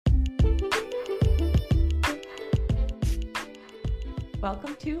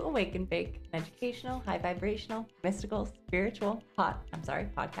Welcome to Awaken Bake, an educational, high vibrational, mystical, spiritual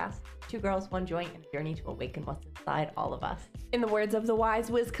podcast. Two girls, one joint, and a journey to awaken what's inside all of us. In the words of the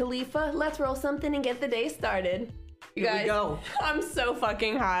wise Wiz Khalifa, let's roll something and get the day started. You Here guys, we go. I'm so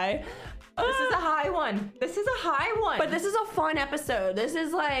fucking high. This is a high one. But this is a fun episode. This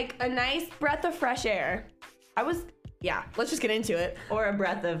is like a nice breath of fresh air. Let's just get into it. Or a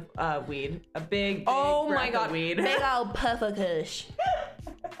breath of weed. A big Oh breath my god, of weed. big old puff of kush.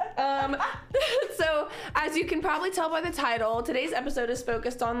 So as you can probably tell by the title, today's episode is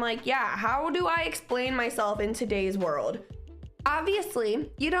focused on how do I explain myself in today's world?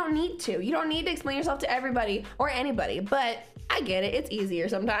 Obviously, you don't need to. You don't need to explain yourself to everybody or anybody, but I get it. It's easier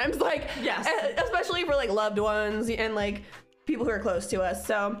sometimes. Yes. Especially for loved ones and people who are close to us.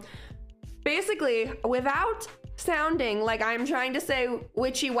 So basically, without sounding like I'm trying to say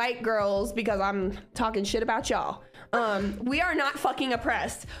witchy white girls because I'm talking shit about y'all. We are not fucking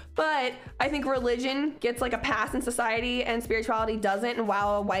oppressed, but I think religion gets a pass in society and spirituality doesn't. And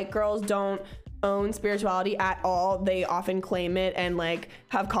while white girls don't own spirituality at all, they often claim it and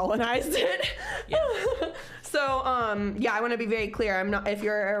have colonized it. Yes. So I want to be very clear. I'm not, if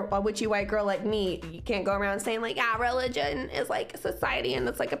you're a witchy white girl like me, you can't go around saying religion is society and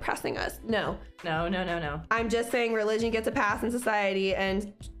it's oppressing us. No. I'm just saying religion gets a pass in society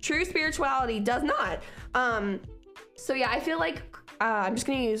and true spirituality does not. I feel I'm just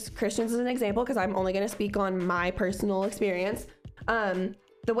going to use Christians as an example because I'm only going to speak on my personal experience.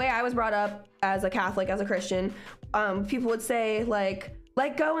 The way I was brought up as a Catholic, as a Christian, people would say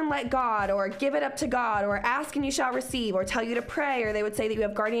let go and let God, or give it up to God, or ask and you shall receive, or tell you to pray, or they would say that you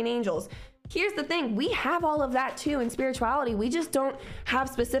have guardian angels. Here's the thing, we have all of that too in spirituality. We just don't have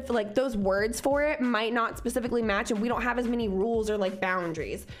specific, those words for it might not specifically match, and we don't have as many rules or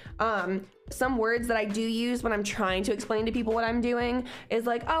boundaries. Some words that I do use when I'm trying to explain to people what I'm doing is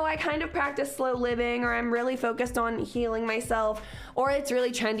I kind of practice slow living, or I'm really focused on healing myself, or it's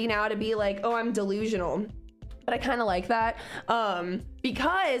really trendy now to be I'm delusional. But I kind of like that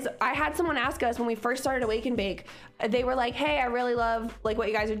because I had someone ask us when we first started Awaken Bake. They were like, hey, I really love what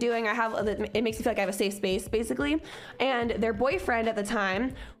you guys are doing. It makes me feel like I have a safe space, basically. And their boyfriend at the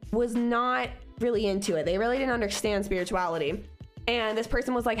time was not really into it. They really didn't understand spirituality. And this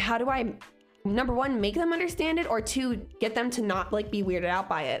person was like, how do I, number one, make them understand it, or two, get them to not be weirded out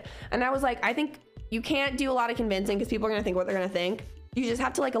by it? And I was like, I think you can't do a lot of convincing because people are going to think what they're going to think. You just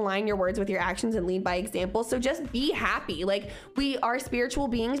have to align your words with your actions and lead by example. So just be happy. We are spiritual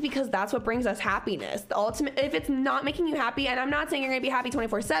beings because that's what brings us happiness. The ultimate, if it's not making you happy, and I'm not saying you're gonna be happy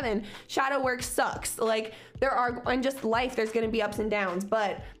 24/7, shadow work sucks. There are, and just life, there's gonna be ups and downs,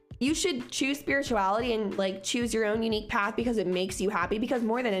 but you should choose spirituality and choose your own unique path because it makes you happy. Because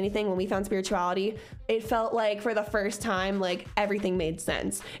more than anything, when we found spirituality, it felt for the first time, everything made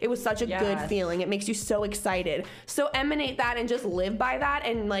sense. It was such a good feeling. It makes you so excited. So emanate that and just live by that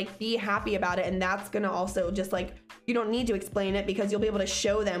and be happy about it. And that's gonna also just you don't need to explain it because you'll be able to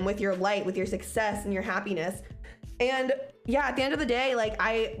show them with your light, with your success and your happiness. And at the end of the day,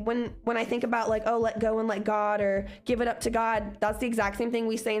 when I think about let go and let God, or give it up to God, that's the exact same thing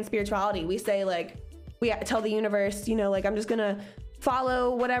we say in spirituality. We say we tell the universe, I'm just gonna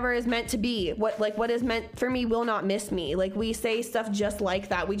follow whatever is meant to be. What is meant for me will not miss me. We say stuff just like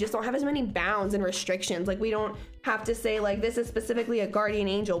that. We just don't have as many bounds and restrictions. We don't have to say this is specifically a guardian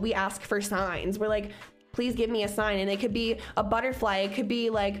angel. We ask for signs. We're please give me a sign. And it could be a butterfly. It could be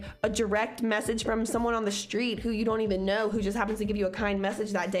a direct message from someone on the street who you don't even know, who just happens to give you a kind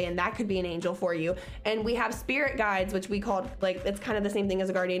message that day. And that could be an angel for you. And we have spirit guides, which we call it's kind of the same thing as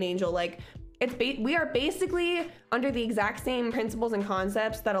a guardian angel. We are basically under the exact same principles and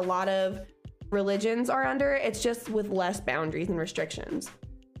concepts that a lot of religions are under. It's just with less boundaries and restrictions.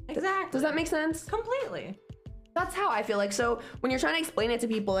 Exactly. Does that make sense? Completely. That's how I feel. So when you're trying to explain it to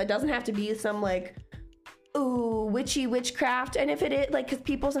people, it doesn't have to be some ooh, witchy witchcraft. And if it is, because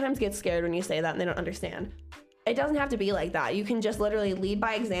people sometimes get scared when you say that and they don't understand. It doesn't have to be like that. You can just literally lead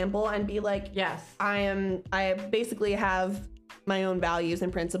by example and be yes, I basically have my own values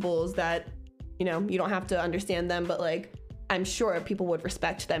and principles that, you don't have to understand them, but I'm sure people would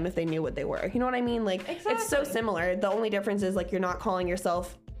respect them if they knew what they were. You know what I mean? Exactly. It's so similar. The only difference is you're not calling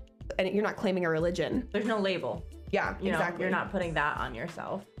yourself, and you're not claiming a religion. There's no label. Yeah, exactly. You're not putting that on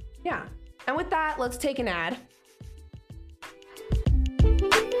yourself. Yeah. And with that, let's take an ad.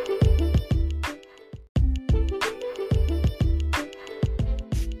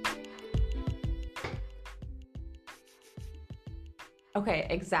 Okay,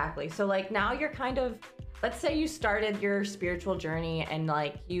 exactly. So now you're kind of, let's say you started your spiritual journey and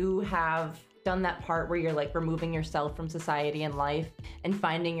you have done that part where you're like removing yourself from society and life and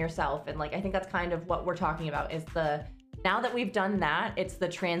finding yourself. And like, I think that's kind of what we're talking about is now that we've done that, it's the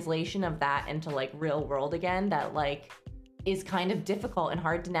translation of that into like real world again that like is kind of difficult and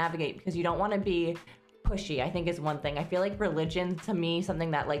hard to navigate because you don't want to be pushy, I think is one thing. I feel like religion to me,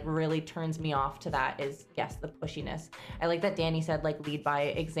 something that like really turns me off to that is, yes, the pushiness. I like that Danny said like lead by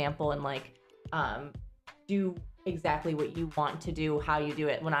example and like do exactly what you want to do, how you do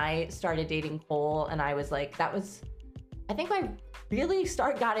it. When I started dating Cole and I was like, I think I really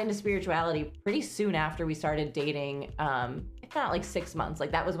got into spirituality pretty soon after we started dating, if not like 6 months.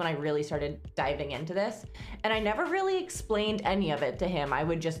 Like that was when I really started diving into this. And I never really explained any of it to him. I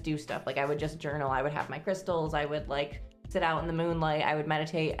would just do stuff. Like I would just journal. I would have my crystals. I would like sit out in the moonlight. I would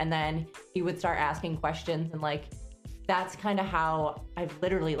meditate. And then he would start asking questions. And like, that's kind of how I've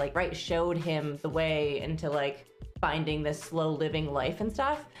literally like, showed him the way into like finding this slow living life and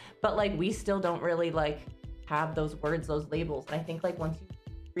stuff. But like, we still don't really like have those words, those labels. And I think like once you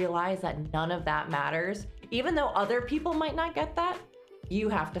realize that none of that matters, even though other people might not get that, you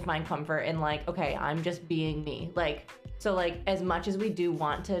have to find comfort in like, okay, I'm just being me. Like, so like as much as we do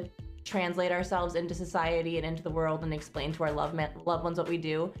want to translate ourselves into society and into the world and explain to our loved ones what we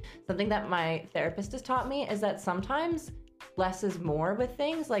do, something that my therapist has taught me is that sometimes less is more with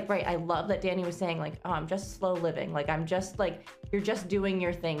things. Like, I love that Danny was saying like, oh, I'm just slow living. Like, I'm just like, you're just doing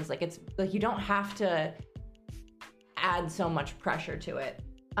your things. Like, it's like, you don't have to add so much pressure to it.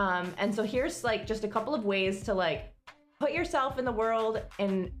 And so here's like just a couple of ways to like put yourself in the world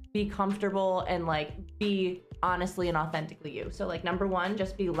and be comfortable and like be honestly and authentically you. So like number one,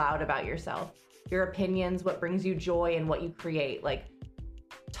 just be loud about yourself, your opinions, what brings you joy and what you create. Like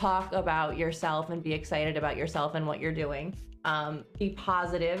talk about yourself and be excited about yourself and what you're doing. Be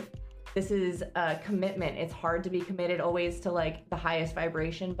positive. This is a commitment. It's hard to be committed always to like the highest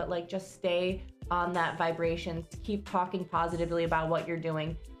vibration, but like just stay on that vibration. Keep talking positively about what you're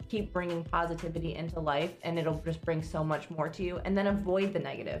doing. Keep bringing positivity into life and it'll just bring so much more to you. And then avoid the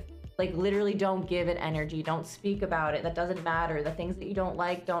negative. Like literally don't give it energy. Don't speak about it. That doesn't matter. The things that you don't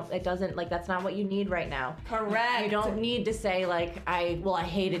like, that's not what you need right now. Correct. You don't need to say like, I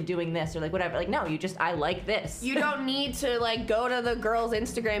hated doing this or like whatever. Like, no, I like this. You don't need to like go to the girl's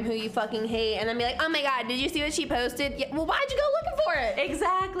Instagram who you fucking hate and then be like, oh my God, did you see what she posted? Yeah, well, why'd you go looking for it?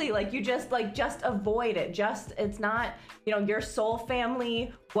 Exactly. Like you just avoid it. It's not, your soul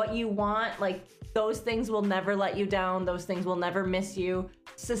family, what you want, like those things will never let you down. Those things will never miss you.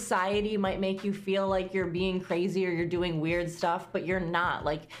 Society might make you feel like you're being crazy or you're doing weird stuff, but you're not.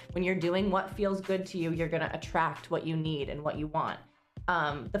 Like when you're doing what feels good to you, you're going to attract what you need and what you want.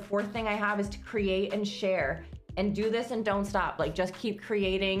 The fourth thing I have is to create and share. And do this and don't stop. Like just keep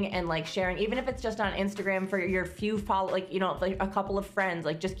creating and like sharing, even if it's just on Instagram for your few like a couple of friends,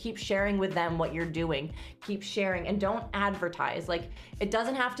 like just keep sharing with them what you're doing. Keep sharing and don't advertise. Like it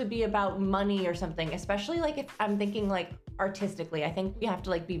doesn't have to be about money or something, especially like if I'm thinking like artistically. I think we have to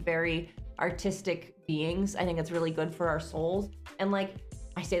like be very artistic beings. I think it's really good for our souls. And like,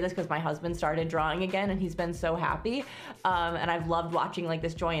 I say this because my husband started drawing again and he's been so happy. And I've loved watching like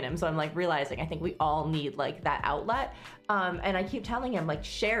this joy in him. So I'm like realizing I think we all need like that outlet. And I keep telling him like,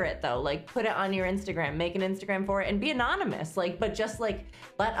 share it though, like put it on your Instagram, make an Instagram for it and be anonymous. Like, but just like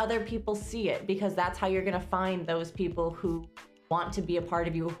let other people see it because that's how you're going to find those people who want to be a part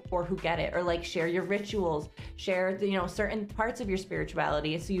of you or who get it, or like share your rituals, share certain parts of your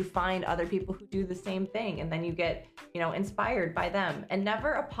spirituality so you find other people who do the same thing and then you get inspired by them. And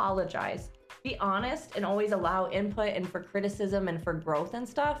never apologize. Be honest and always allow input and for criticism and for growth and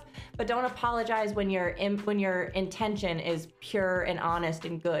stuff, but don't apologize when your intention is pure and honest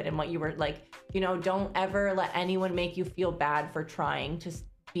and good and what you were like, don't ever let anyone make you feel bad for trying to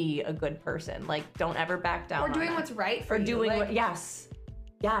be a good person. Like don't ever back down or doing what's right for you. Doing what yes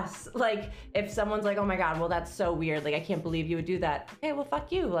like if someone's like, oh my God, well that's so weird, like I can't believe you would do that. Okay, well fuck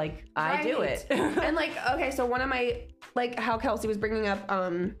you, like I do it. And like, okay, so one of my, like how Kelsey was bringing up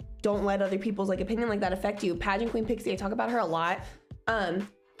don't let other people's like opinion like that affect you. Pageant Queen Pixie, I talk about her a lot. Her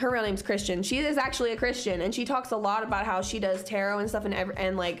real name's Christian. She is actually a Christian and she talks a lot about how she does tarot and stuff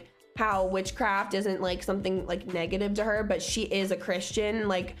and like how witchcraft isn't like something like negative to her, but she is a Christian,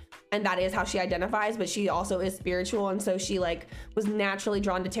 like, and that is how she identifies, but she also is spiritual. And so she like was naturally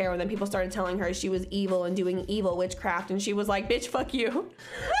drawn to tarot. And then people started telling her she was evil and doing evil witchcraft. And she was like, bitch, fuck you.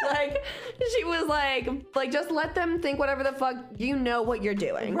 Like, she was like, just let them think whatever the fuck, what you're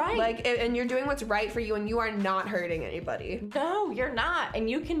doing. Right. Like, and you're doing what's right for you and you are not hurting anybody. No, you're not. And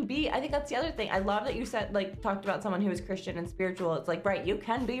you can be, I think that's the other thing. I love that you said, like, talked about someone who is Christian and spiritual. It's like, right, you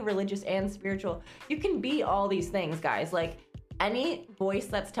can be religious and spiritual. You can be all these things, guys. Like, any voice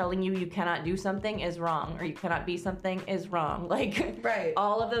that's telling you you cannot do something is wrong, or you cannot be something is wrong. Like, Right.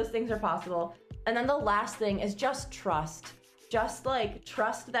 all of those things are possible. And then the last thing is just trust. Just like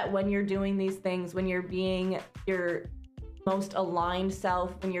trust that when you're doing these things, when you're being your most aligned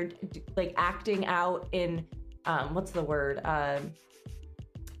self, when you're like acting out in what's the word?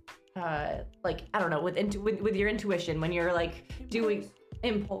 Like, I don't know, with your intuition, when you're like doing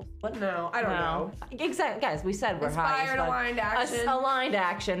impulse. What? No, I don't know. Exactly, guys. We said we're high. Inspired aligned action. Aligned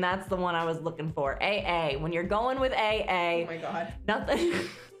action. That's the one I was looking for. AA. When you're going with AA. Oh my God. Nothing.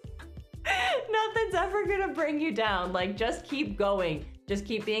 Nothing's ever gonna bring you down. Like, just keep going. Just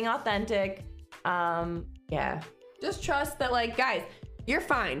keep being authentic. Yeah. Just trust that, like, guys, you're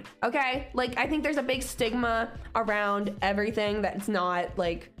fine, okay? Like, I think there's a big stigma around everything that's not,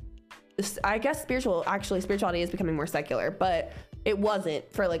 like, I guess spirituality is becoming more secular, but it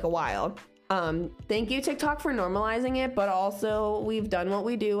wasn't for, like, a while. Thank you, TikTok, for normalizing it, but also we've done what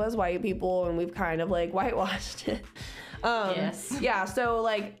we do as white people, and we've kind of, like, whitewashed it. Yes. Yeah, so,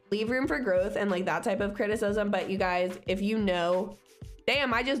 like, leave room for growth and, like, that type of criticism, but you guys, if you know,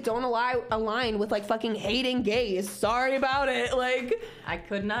 damn, I just don't align with, like, fucking hating gays. Sorry about it. Like, I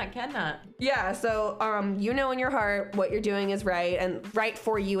cannot. yeah, so you know in your heart what you're doing is right and right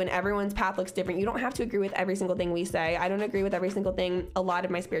for you, and everyone's path looks different. You don't have to agree with every single thing we say. I don't agree with every single thing a lot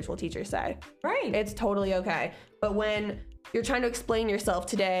of my spiritual teachers say. Right. It's totally okay. But when you're trying to explain yourself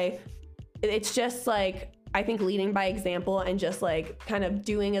today, it's just like, I think leading by example and just like kind of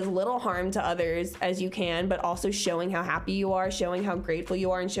doing as little harm to others as you can, but also showing how happy you are, showing how grateful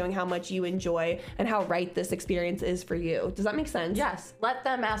you are, and showing how much you enjoy and how right this experience is for you. Does that make sense? Yes. Let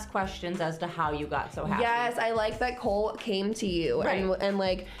them ask questions as to how you got so happy. Yes, I like that Cole came to you. Right. And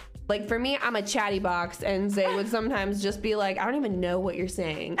like for me, I'm a chatty box, and Zay would sometimes just be like, I don't even know what you're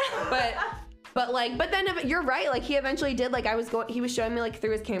saying. But then you're right. Like, he eventually did. Like, he was showing me like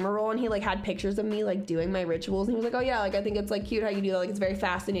through his camera roll, and he like had pictures of me like doing my rituals, and he was like, oh yeah, like I think it's like cute how you do that. Like, it's very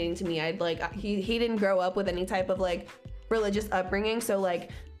fascinating to me. I'd like, he didn't grow up with any type of like religious upbringing. So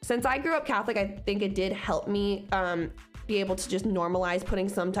like, since I grew up Catholic, I think it did help me be able to just normalize putting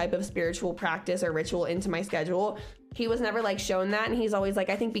some type of spiritual practice or ritual into my schedule. He was never like shown that, and he's always like,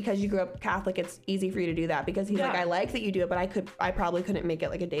 I think because you grew up Catholic, it's easy for you to do that, because he's like, I like that you do it, but I probably couldn't make it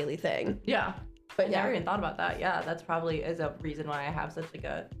like a daily thing. Yeah. But I never even thought about that. Yeah, that's probably is a reason why I have such like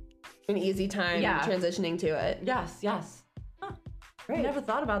an easy time transitioning to it. Yes. Huh. Great. I never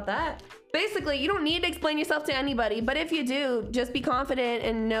thought about that. Basically, you don't need to explain yourself to anybody, but if you do, just be confident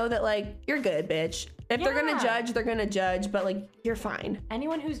and know that like you're good, bitch. If they're gonna judge, they're gonna judge, but like you're fine.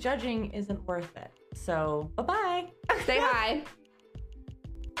 Anyone who's judging isn't worth it. So bye-bye. Say hi.